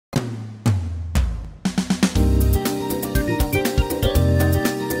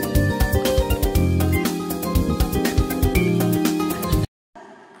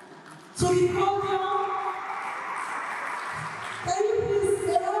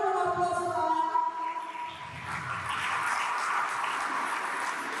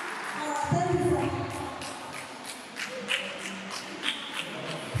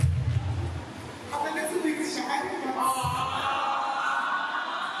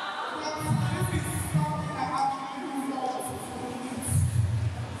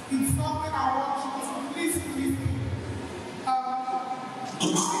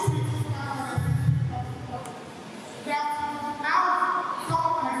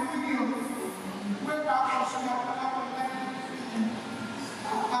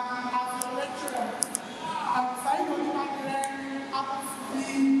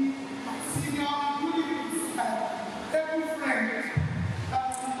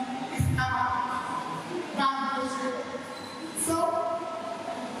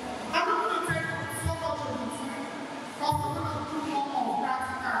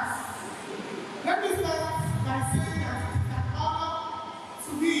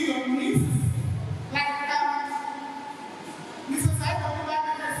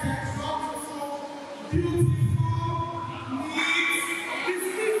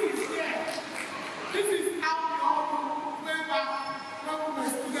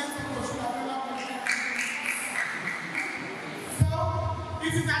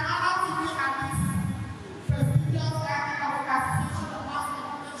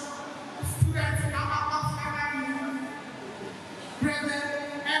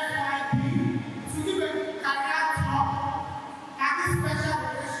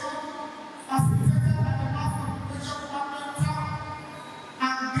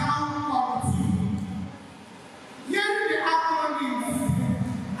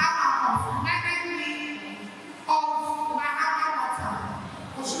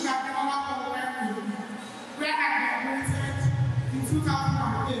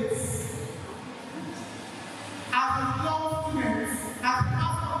as a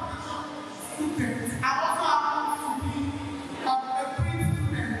mass student, I also happen to be a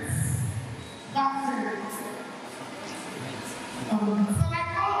pre-student back then. So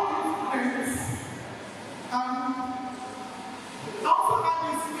like all of these students, I also had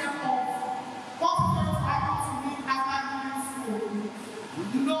this fear of what was going to happen to me after leaving school.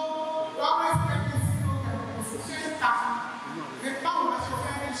 You know, we always get this position that the power was your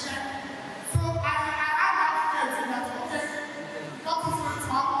so I had that fear that, okay, what is going to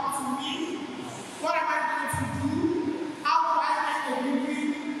happen to me? What am I going to do? How do I get a degree?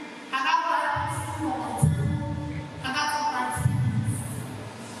 And how do I put school on my table? And that's what my experience.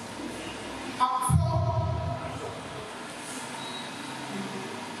 So,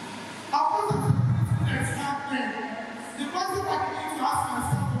 of course, the question that I need to ask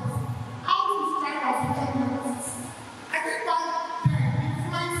myself was, how to strive as a journalist? I think back then,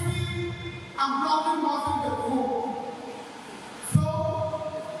 influencing and blogging wasn't the goal. So,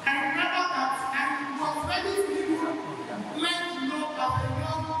 I remember that I was ready to even learn to know as a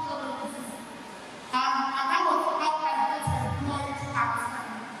young journalist. And that was how I got employed at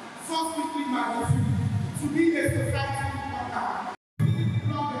Source Weekly magazine to be a society reporter.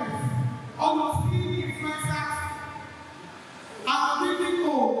 Bloggers, almost influencers, and I'm thinking,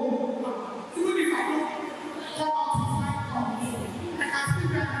 oh, even if I don't come out with my company, I can still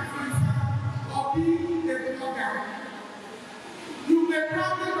be an influencer or be a blogger. You may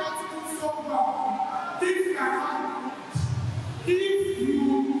probably not do so well. Things can happen if you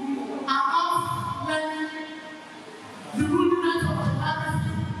are not learning the rudiments of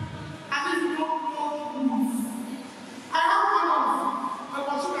journalism and if you don't know the rules. I have one of the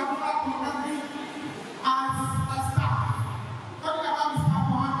Bashir Abdullah as a staff. Talking about Mr.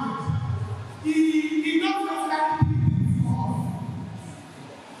 Mohammed, he does not like people off.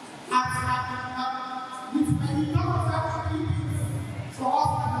 He does not like people for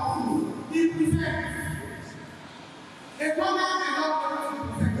us and also. He presents. A blogger may not be able to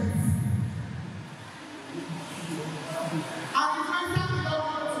present. And the presenter may not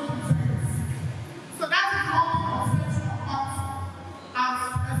be able to present. So that is one conception of us as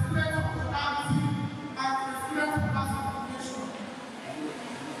a student of journalism, as a student of mass communication.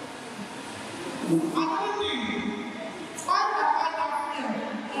 Another thing, why have I that fear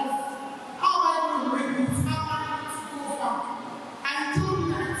of how am I going to make this, how am I going to go far? I told you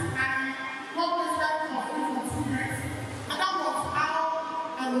that I worked with that for 2 years, and that was how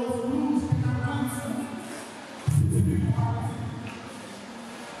I was moved in a country.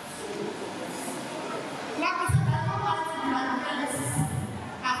 Like I said, I don't like to be analyzed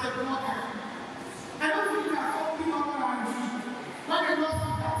as a blogger. I don't think that something other than me. When I was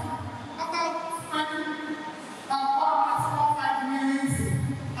that, after spending 5 years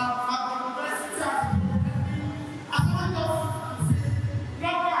at the university as a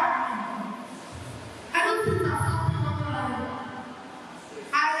blogger, I don't think that something other than me.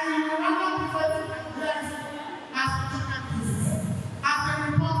 I rather prefer to dress as a journalist, as a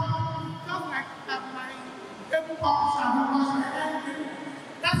reporter, just like that my able publisher who was my editor.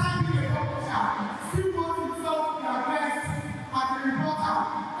 That's how I be a publisher. Still want himself to be our best as a reporter.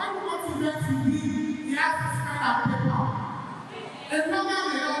 When you want to get to be, he has to spend our paper. A blogger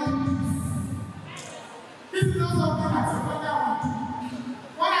may not do this. This is not something that a blogger will do.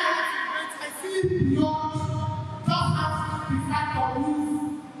 What I like to I see beyond just asking the fact of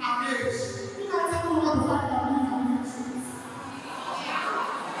youth and age. You can tell me what the fact of youth and age is.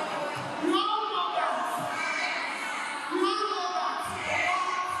 You all know that. You all know that.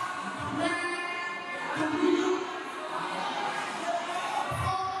 When the video.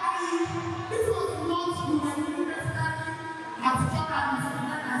 This was not the necessarily as a journalist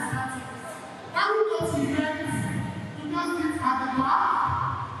when I started. When we go to events, we just sit at the bar,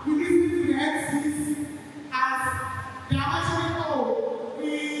 we listen to the MCs as they are mentioning, oh,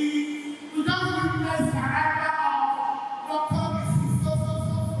 we just witness the arrival of Dr. Mrs. So.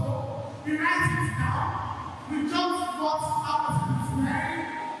 We write it down, we just what our person is wearing,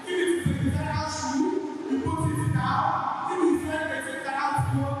 if it is a designer shoe, we put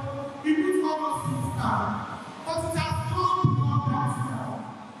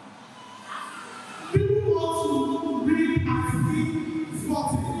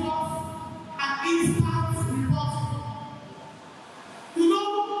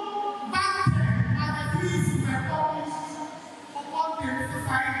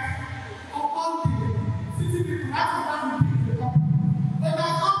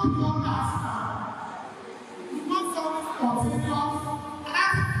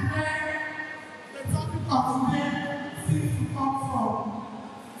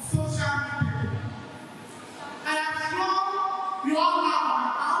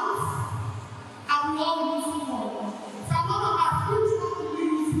love you so much. So I want to ask, which one do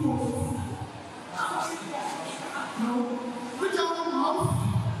you use most? No. Which of them most?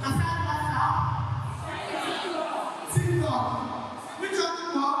 Aside WhatsApp? TikTok. Which of them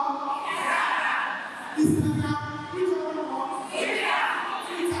most? Instagram. Which of them most? Twitter.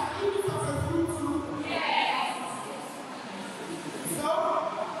 Which of them too? So,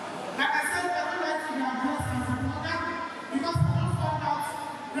 like I said, I would like to be addressed as a mother because I just found out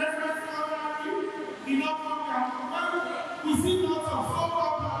reference programming in our program. We see lots of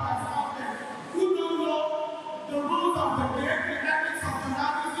so-called bloggers out there who don't know the rules of the game, the ethics of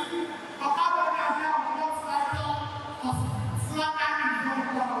journalism, or how to be aware of what's vital or slander in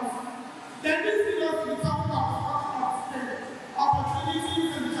bloggers. Then this video will be talking about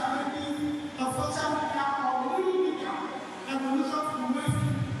opportunities and challenges of social media or new media evolution to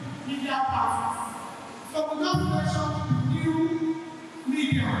mainstream media parties. So we just mentioned the new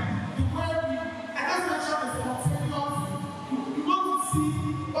media, the way I just mentioned the spontaneous. You want to see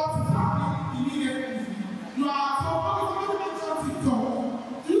what is happening immediately. You are so what mentioned TikTok.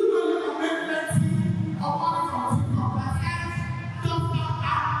 Do you know you can make plenty of money from TikTok? Like just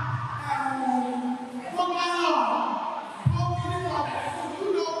you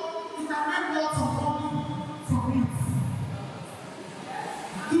know you can make lots of money from it.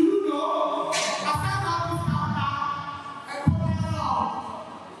 Do you know? After all this and popular law,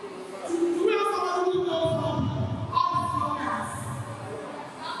 do you know somebody who knows all the slogans?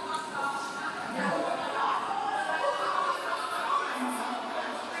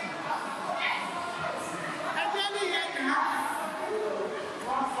 And then he had that.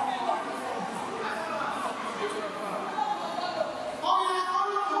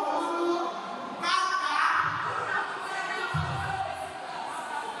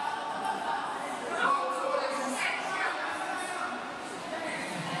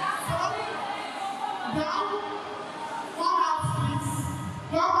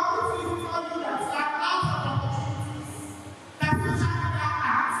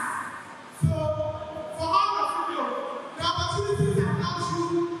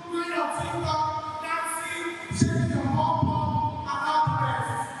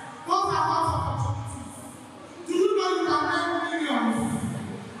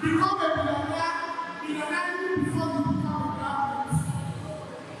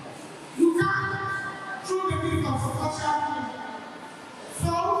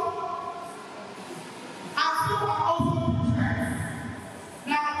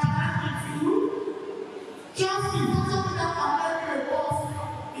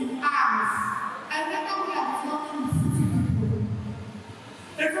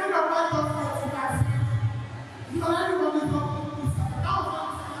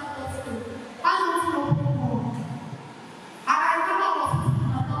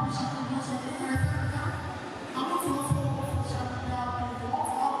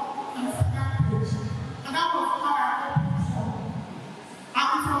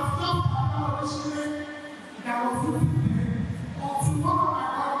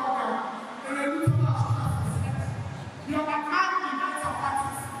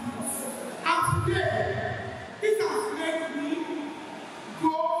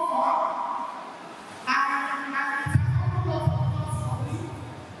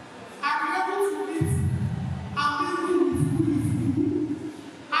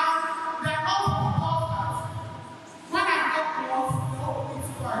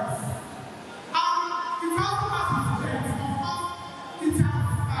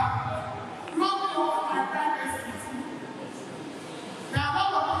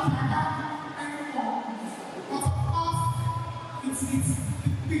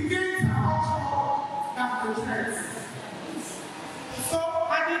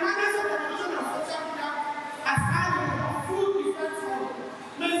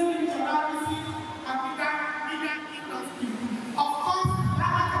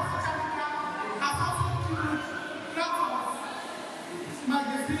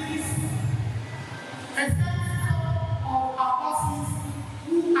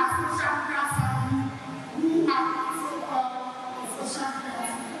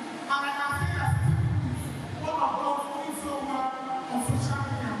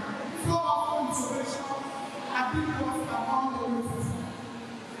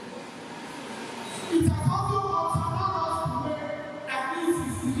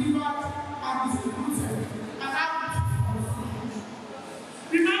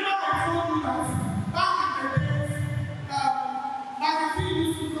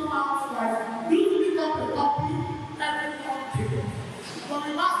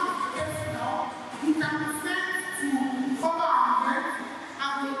 You can be sent to cover an event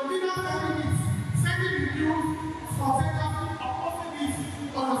and the leader 7 minutes, send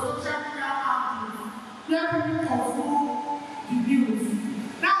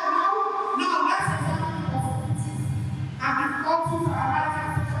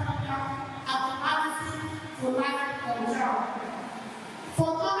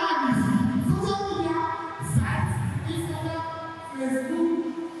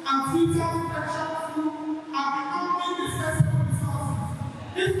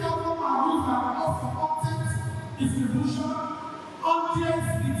are most important distribution, audience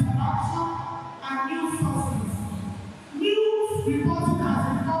interaction, and news sources. News reporting has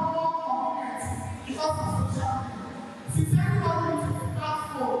become more convenient because of social media. Since everybody is a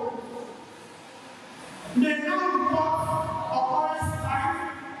platform, they now report occurrence live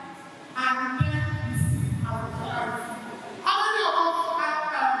and then we see as live. How many of us have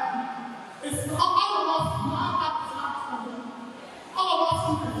it's all of us now have a smartphone. All of us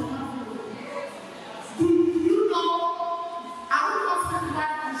use a smartphone. Do you know I would not say why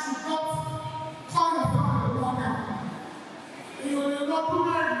you should not call yourself a blogger? You will not do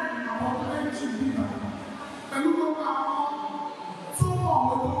that about the ancient people. And you know how so far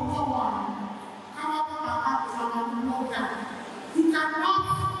we don't know why. You cannot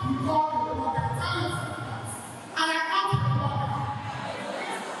be called a blogger. Tell yourself that. I am not a blogger.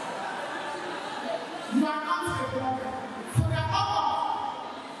 You are not a blogger. So there are other.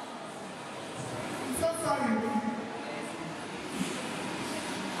 I'm so sorry.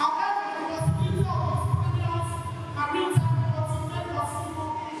 However, the possibility of experience and real-time many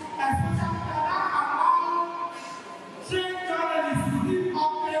possible, especially that allow trained journalists to give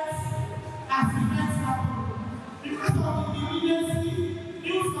updates as events happen. Because of the immediacy,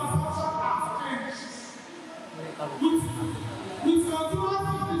 news consumption has changed. With continuous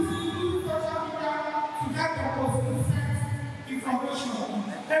using social media to get the most recent information.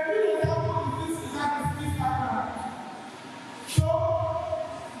 A good example is this Instagram. So,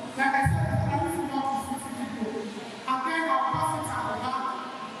 like I said, I used to talk to 50 people. And then I'll pass it at the back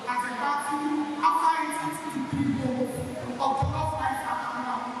at a party after eating 2 people of the love life at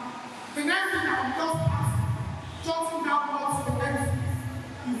camera. The next thing I will just ask, jotting down what the next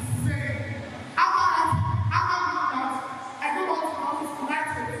is saying. After doing that, I go back to the office to write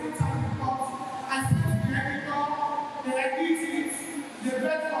a full-time report. I send to the editor, they edit it, they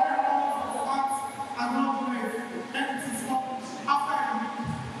beg for errors of the fact and not do it. And it is published after a week.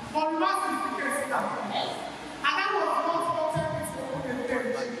 But the last is the case now. And that was not 10 minutes to open the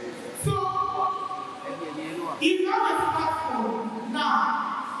page. So, if you have a smartphone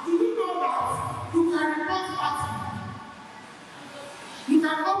now, do you know that you can report party? You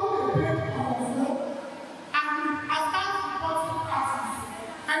can open a page on your phone and start reporting parties.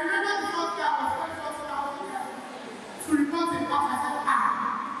 I remember the first day I was spending 40,000 to report a party. I said,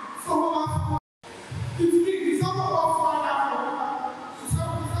 so what was it's big. Some of us find out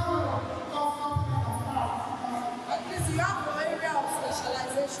some of At least you have your area of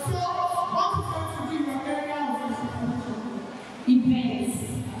socialization. So, what is going to be your area of socialization? Events.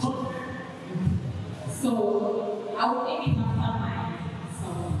 So I will name it after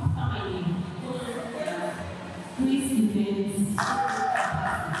my name. Please events.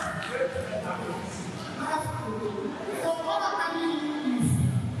 That's good. So what I'm telling you is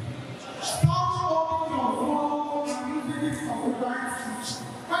stop holding your phone and using it for the right thing.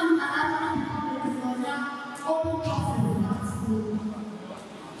 When you can actually become a millionaire, only trust in that school.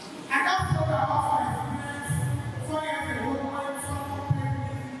 I just know that after experience 4 years ago when someone paid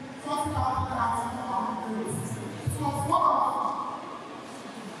me $40,000 it was one of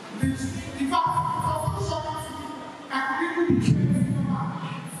the in fact, it was so shocking to me that I could even be trained to know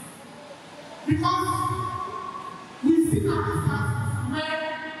that. Because we see that this is where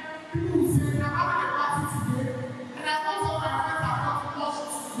people will say, they're having a party today, and I thought all my friends are not watched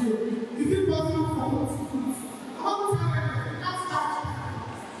today. Is it possible for me to do this? I want to tell them, that's that.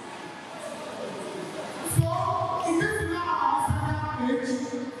 So, in case you know our Instagram page,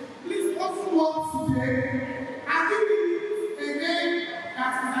 please also watch today and give me a name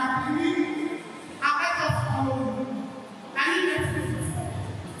that is happening and let us follow you. And you get this.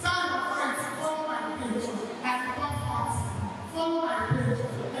 Tell your friends, follow my page, like the podcast. Follow my page,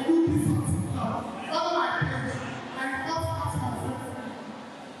 and do this on TikTok. Follow my page, like the podcast on Facebook.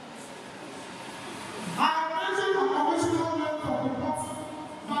 I have mentioned a conventional way of reporting,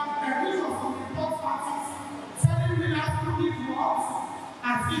 but there is also report parties telling me that to give words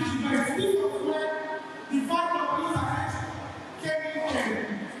as each event. This was where the 5 W's came in.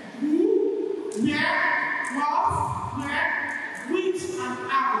 Who, where, what, where, which, and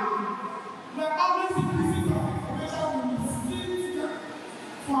how. We're always in pieces of information we receive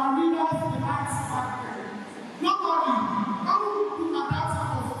for our readers in the last factor. Not only, how do we look at that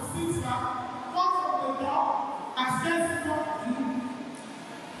type of system, what from the law, access what you.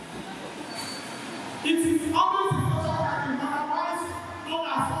 It is always a social gathering, otherwise known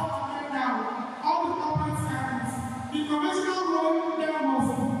as all down, all the corporate service. The conventional role there was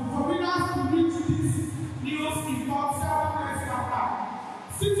for readers to reach this news report 7 days after.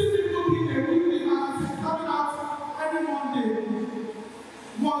 City people in a weekly magazine coming out every Monday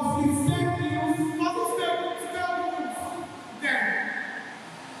was the same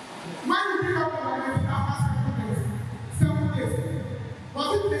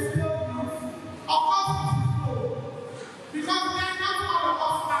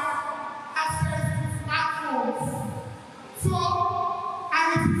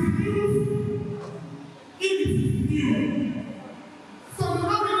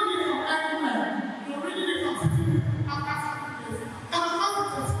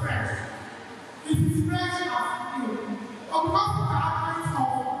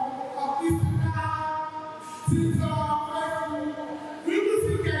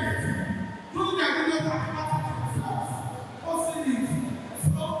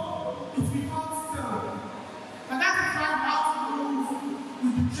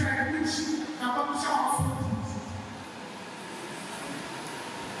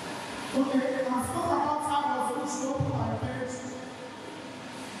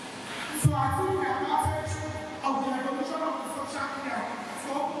So I took the advantage of the evolution of the social media to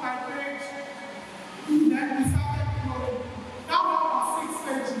open my page. Then we started growing. That one was 6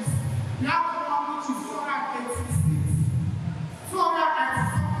 pages. We have the one which is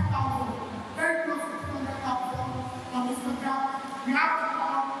 290,000, very close to 200,000 on Instagram. We have the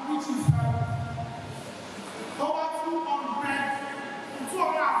one which is over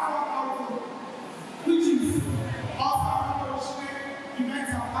 204,000, which is also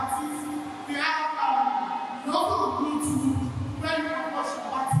Events&Parties. We have also a YouTube where you can watch the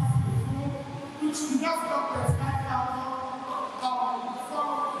parties before, which we just got to 5,000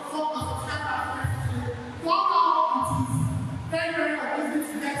 for a subscriber. One now it is very, very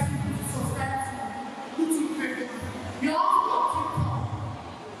easy to get people to subscribe to YouTube page. We also got TikTok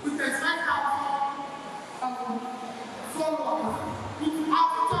with 5,000 followers. With our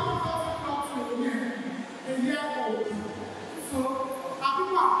TikTok doesn't come to a year old. So our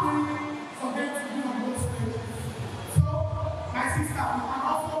people are praying for them to be on those pages. So my sister, we can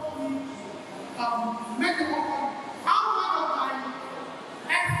also make a work on how one of my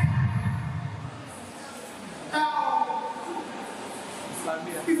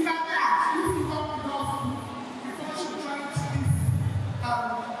Islamia used to come with us before she joined this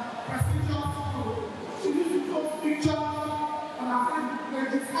prestigious school. She used to post pictures on her Facebook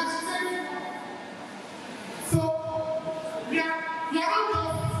pages and she said, so we are not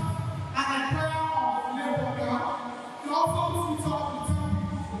just an employer of labor girl, we also sit up with some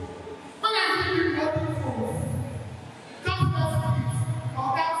people. When I say you working for just it or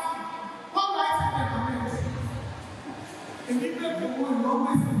that's what do I say them about? A different people will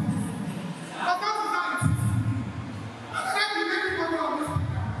always do this. But that is how it is. How can I be making money on this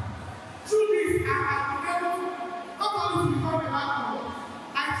program? Through this, I have been able to not only to become a landlord,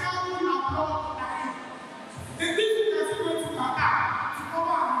 I travel abroad and the people that are going to Qatar to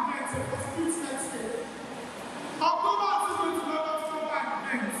cover an event for street next day. October is going to London to cover an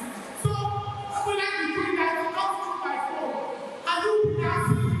event. So, when I be doing that, it comes through my phone. And you will be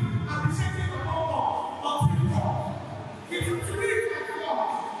dancing and be shaking the bumper on TikTok. It's to me, it's like God.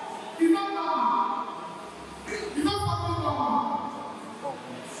 It's not normal. It's not something normal.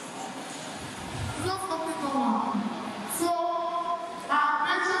 It's not something normal. So, I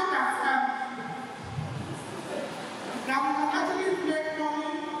mentioned that we can actually make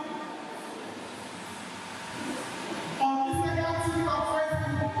money on Instagram, TikTok,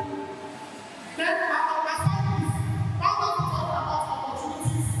 Facebook. Then, aside this, how does it talk about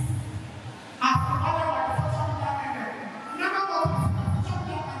opportunities as provided by the social media network? Remember what the social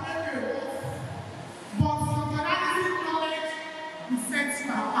media network was, but organizing knowledge is set to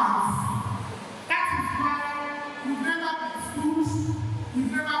our path. That is why we've never been schools,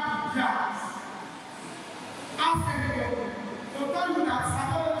 we've never been jobs. Ask anybody, they'll tell you that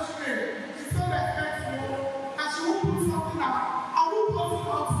Abiolaorisileeventsandparties, she's so respectful that she won't put something out. I won't put it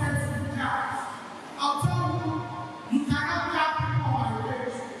out there to do jobs. I'll tell you, you cannot jab people on my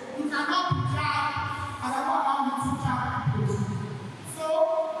page. You cannot be jabbed and I won't allow you to jab people. So,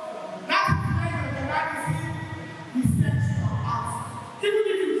 that is where the organizing is set to your heart. Even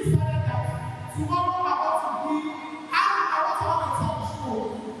if you decided that tomorrow I want to be, I want to have a talk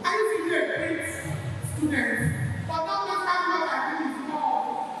show. I used to be a great student, but not the time what I do is more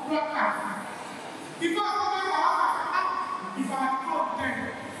broadcast. Because sometimes I have if I had taught them,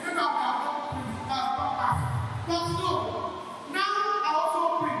 maybe I would have done broadcast. But no, now I also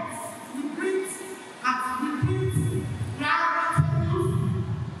print. We print, we have interviews,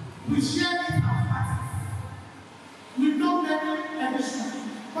 we share it as parties. We've done many editions.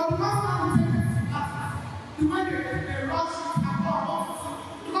 But because now we take it to parties, the way they rush it and go about it,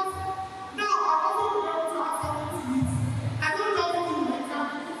 because now I also be able to have something to eat. I don't just do the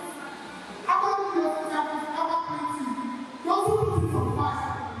example. After doing the example, after printing, you also do it from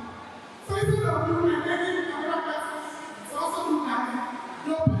fashion. So instead of doing it, any another person to also do that,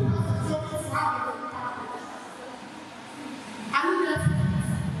 you're putting us a shopping to have a different package. And you get it.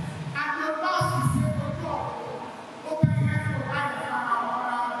 And your boss will say, "Oh, open your hands for right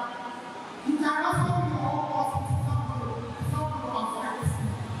now." You can also be your own boss to something.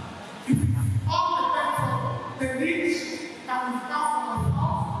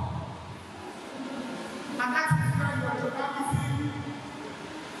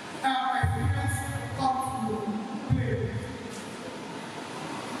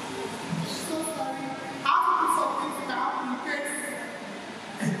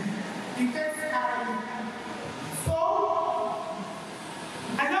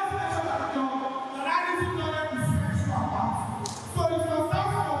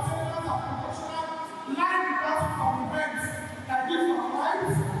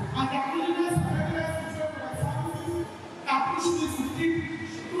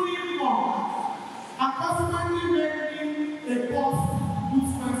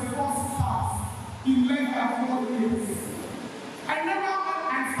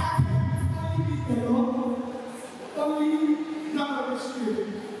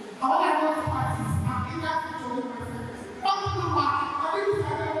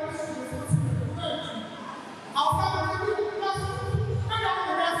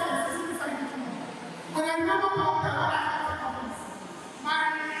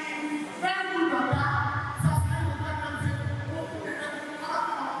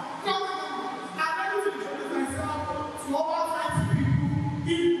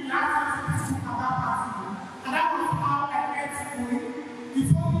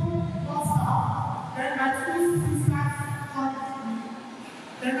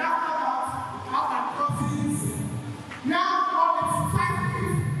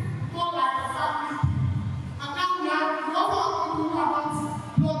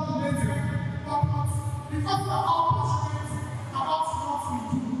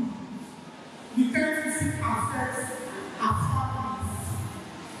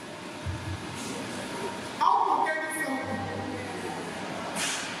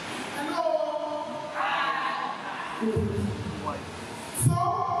 So,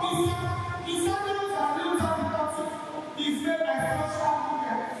 essentials and real-time reporting is made by social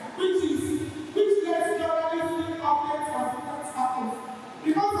media, which lets journalistic updates on events happen.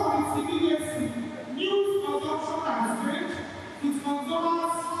 Because of its immediacy, news consumption has changed, with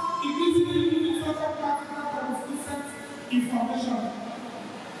consumers increasingly using social platforms for recent information.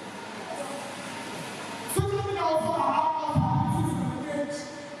 Social media also allows us to engage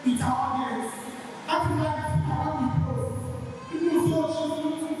with our audience. That is why we post. People say,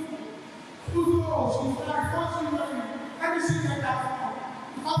 she's like, what she's wearing. Let me see that now.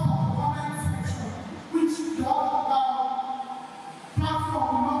 Because of the comment section, which the other platform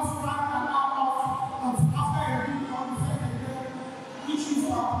will not stand and out of after a week or the second day, which is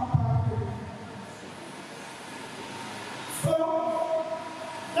our people. So,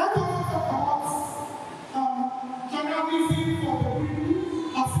 let's also talk about journalism for the people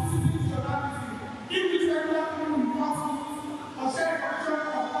of citizens journalism. In which regular people report news or share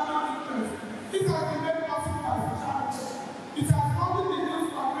information of public interest. This has been made possible by social media. It has only been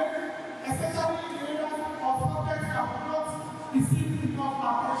used for many, especially in areas of subjects that will not receive enough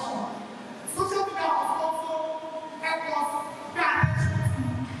attention. Social media has also helped us pay attention to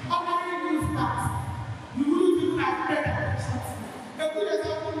ordinary news that we wouldn't even have paid attention to. A good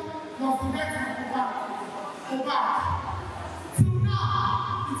example was the death of Obama. Till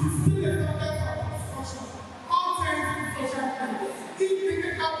now, it is still a subject of discussion. All trends in social media. If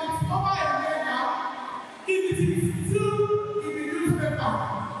it happens over a year now, if it is still in the newspaper,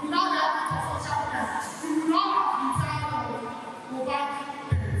 without the habit of social media, we will not have been tired of mobile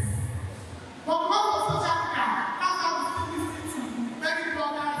things. But because of social media, that's how we still listen to many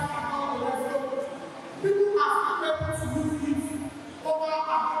bloggers and all the rest of it. People are still able to use it over and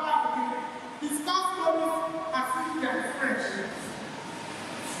over again, discuss stories as if they are fresh.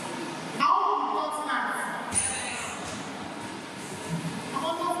 How we got tonight? I'm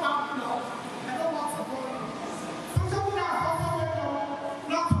almost down now. I don't want to go. Social media has also made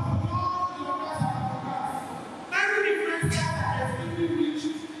lots of bloggers and bloggers. Many influencers are extremely rich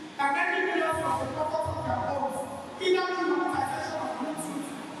and many millions of the purpose of their homes, either through monetization of YouTube,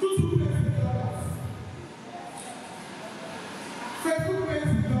 YouTube pays dollars. Facebook pays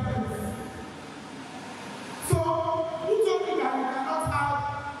dollars. So, who told you that you cannot have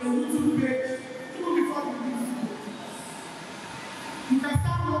a YouTube page even before you leave school? You can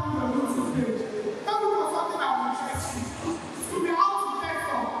start working on your YouTube page. Tell me for something that will interest you. It could be how to get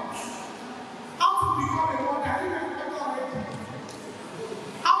from, how to become a mother, even if you're not already.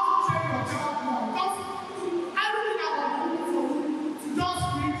 How to train your child more. Just everything that will do for you to just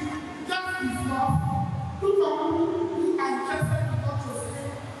read, just be smart. Look for people who are interested in what you're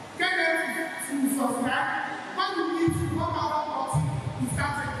saying. Get them to subscribe. When you need to come out of button, you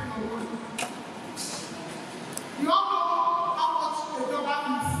start taking the money. You all know how much a dollar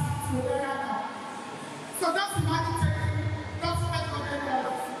is to a dollar now. So just imagine taking just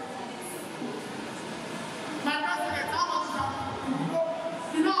 $500. My president, how much is that?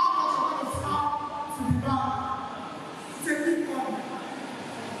 You know how much you're going to start to the bank. It's a big money.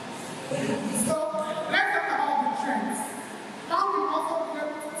 So let's talk about the trends. Now we also be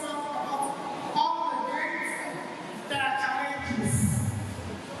able to talk about all the things that are challenges.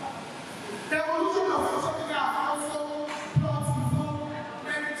 The evolution of social media has also brought its own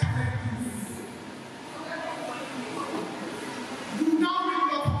many challenges. You now read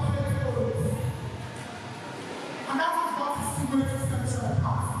lots of fake stories. And that is what is too much essential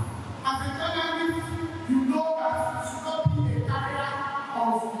part. As a journalist, you know that you should not be a carrier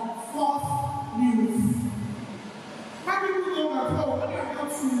of false news. When people know that, oh, when I go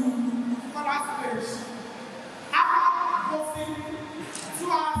to mother's page, after posting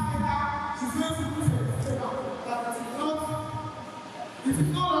 2 hours later, she's going to put a disclaimer that it is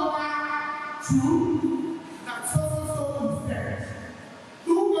no longer true that so is dead.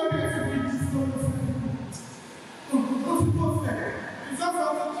 Who go there to read this story? Those people said, it's just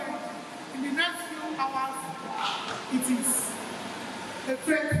something like, in the next few hours, it is a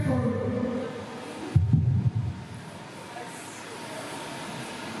fake story.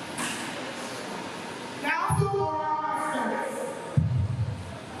 There are also moral aspects.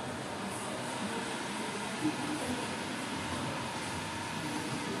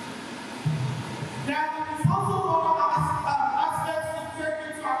 There is also moral aspects to take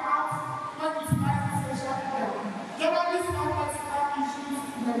into account when utilizing social media. Journalists have practical issues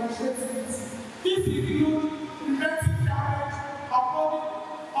to negotiate with. These include preventing damage, upholding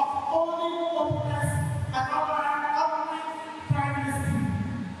openness, and honoring privacy.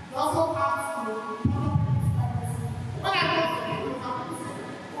 They also have to honor privacy.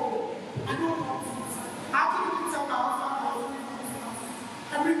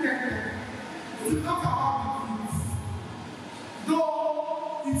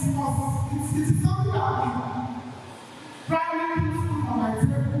 it is something that we primarily put food on my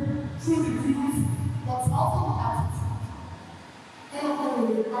table through the views, but also look at it.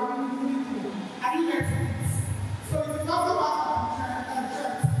 Are you getting it? So it is also about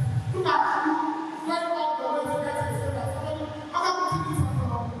the look at you going all the way to get a story that somebody, other putting it on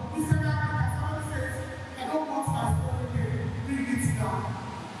your Instagram, and somebody says, I don't want my story here, bring it down.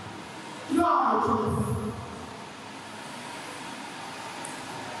 You know how I choose.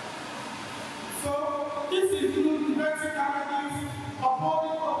 So this is the vertical analysis of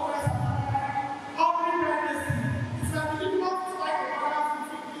body progress and ordinary pregnancy. It's a difficult to find a balance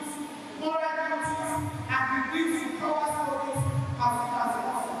between these moral duties and the things to cover stories as soon as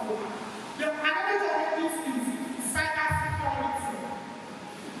possible. The another challenge is cybersecurity.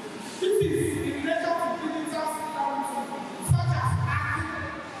 This is in relation to digital security, such as hacking.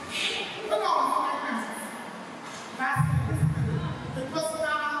 When I was pregnant, last year, the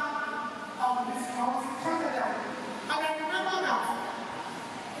personal this I was in Canada, and I remember that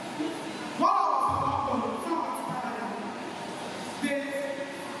while I was in London, before I went to Canada, they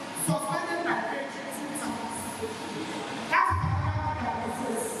suspended my page 2 times. That is another thing that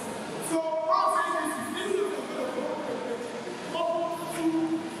exists. So what I'm saying is, this is the open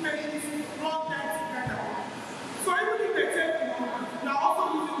 2 pages, run them together. So even if they take one, they are also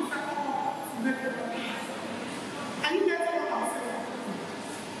using the second one to make it better. Are you getting what I'm saying?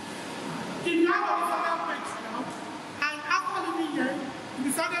 If you have a disorder page now, and after living here, you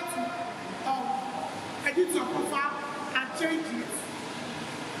decided to edit your profile and change it,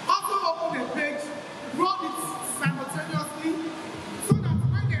 also open a page, run it simultaneously, so that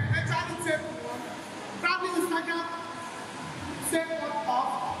when they eventually take one, probably Instagram take one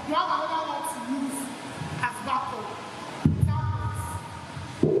off, you have another one to use as backup.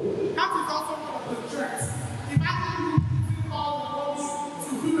 That is also one of the trends. Imagine you using all the ones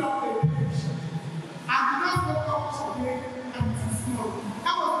to build up a page. And you just woke up today and it is small.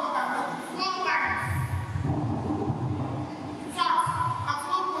 That was what I did. Small times. In fact, at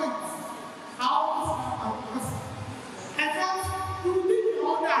one point, I almost had a person. I thought, you think you're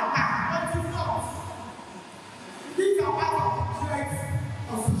under attack, but it's not. These are part of the threats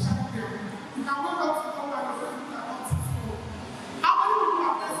of social media. You can wake up to know and say, you are not small. How many people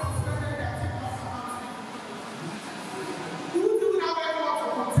have been suspended their TikTok account? You wouldn't even have anyone to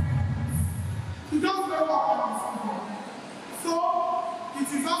contact. You don't know what happens. So, it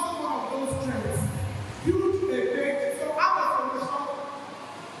is also one of those trends. Build a page. So, have a solution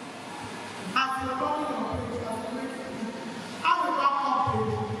as you're running your page, as you're making it. Have a backup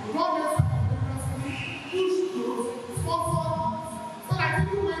page. Run this simultaneously, push those, sponsor these. So that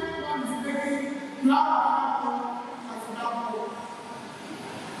even when one is making, you have a backup as a backup.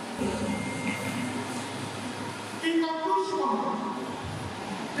 In conclusion,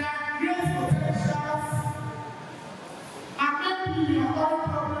 there are great potentials and maybe recurring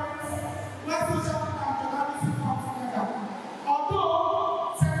problems where social media and journalism come together.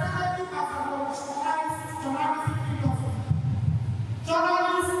 Although technology has revolutionized journalism industry,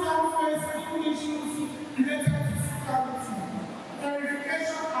 journalists now face new issues related to security,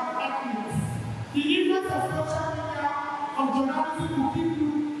 verification, and ethics. The impact of social media on journalism will keep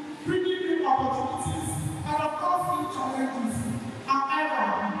you bringing new opportunities and of course new challenges. However,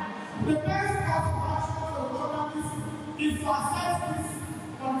 the best course of action for journalists is to assess this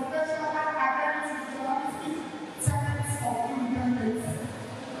from the professional identity journalistic tenets of independence,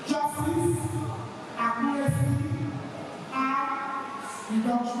 justice, accuracy, and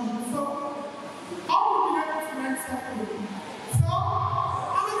reduction. So, how will we be able to make something? So,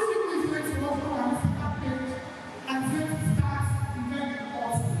 how many people is going to open an Instagram page and say to start event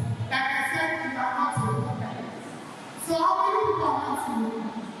reporting? Like I said, you are not a woman. So, how many people are going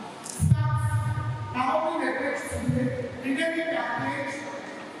to start by opening a page today, renaming their page,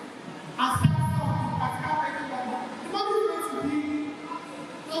 and start something and start making money? The money is going to be,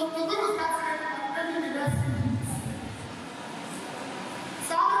 they're going to start making the next few weeks.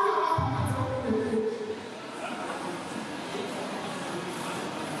 So, how many of us are going to open a page?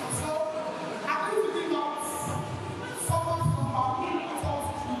 So, I'm going to give out someone's number who puts us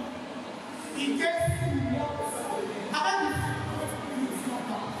through in case you want.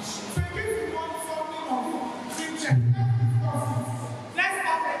 So in case you want something of interest,